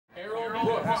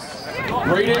Brooks,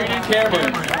 Braden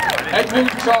Cameron, Edwin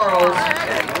Charles,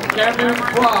 Cameron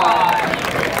Fry,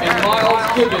 and Miles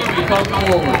Gibbons to come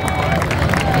forward.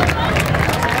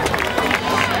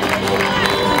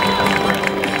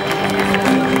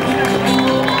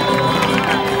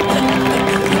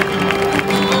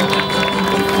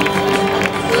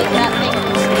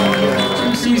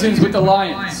 With the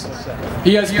Lions.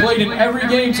 He has played in every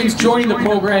game since joining the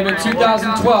program in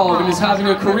 2012 and is having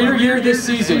a career year this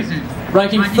season,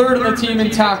 ranking 3rd on the team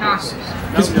in tackles.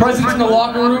 His presence in the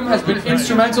locker room has been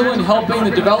instrumental in helping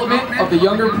the development of the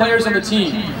younger players on the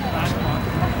team. He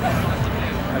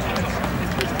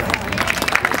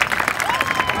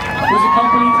was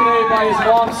accompanied today by his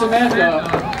mom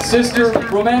Samantha, sister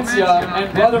Romancia,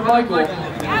 and brother Michael.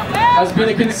 Has been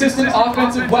a consistent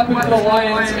offensive weapon for the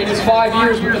Lions in his 5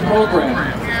 years with the program.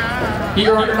 He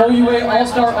earned OUA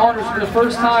All-Star honors for the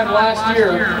first time last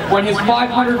year when his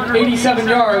 587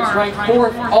 yards ranked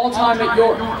 4th all-time at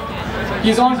York. He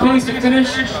is on pace to finish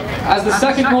as the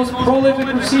 2nd most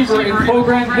prolific receiver in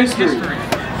program history.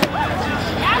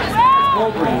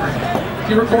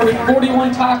 He recorded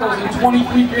 41 tackles in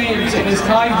 23 games in his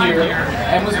time here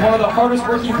and was one of the hardest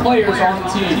working players on the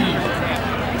team.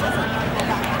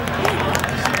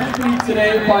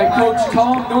 Today by Coach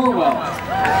Tom Norwell.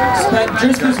 Spent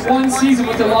just this 1 season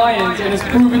with the Lions and has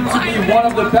proven to be one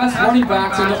of the best running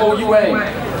backs in the OUA.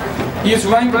 He is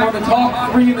ranked among the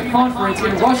top 3 in the conference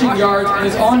in rushing yards and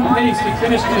is on pace to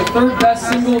finish with the 3rd best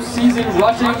single season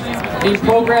rushing in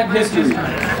program history.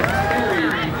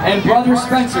 And brother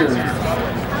Spencer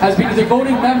has been a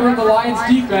devoted member of the Lions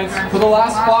defense for the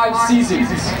last 5 seasons.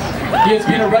 He has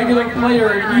been a regular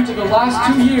player in each of the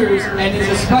last 2 years and is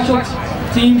a special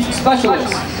team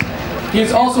specialist. He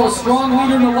is also a strong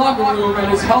leader in the locker room and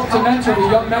has helped to mentor the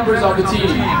young members of the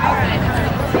team.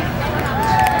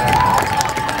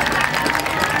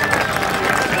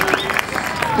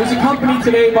 He was accompanied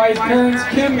today by his parents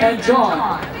Kim and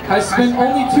John. Has spent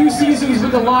only 2 seasons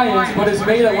with the Lions but has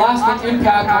made a lasting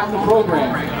impact on the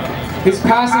program. His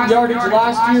passing yardage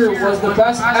last year was the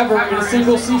best ever in a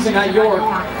single season at York,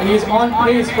 and he is on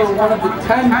pace for one of the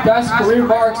 10 best career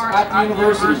marks at the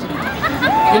university.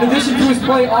 In addition to his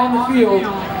play on the field,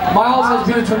 Miles has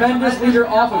been a tremendous leader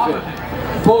off of it,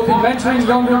 both in mentoring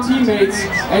younger teammates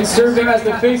and serving as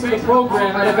the face of the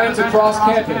program at events across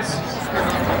campus.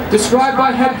 Described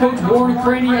by head coach Warren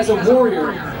Craney as a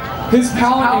warrior, his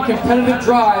talent and competitive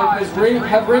drive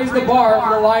have raised the bar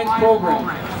for the Lions program.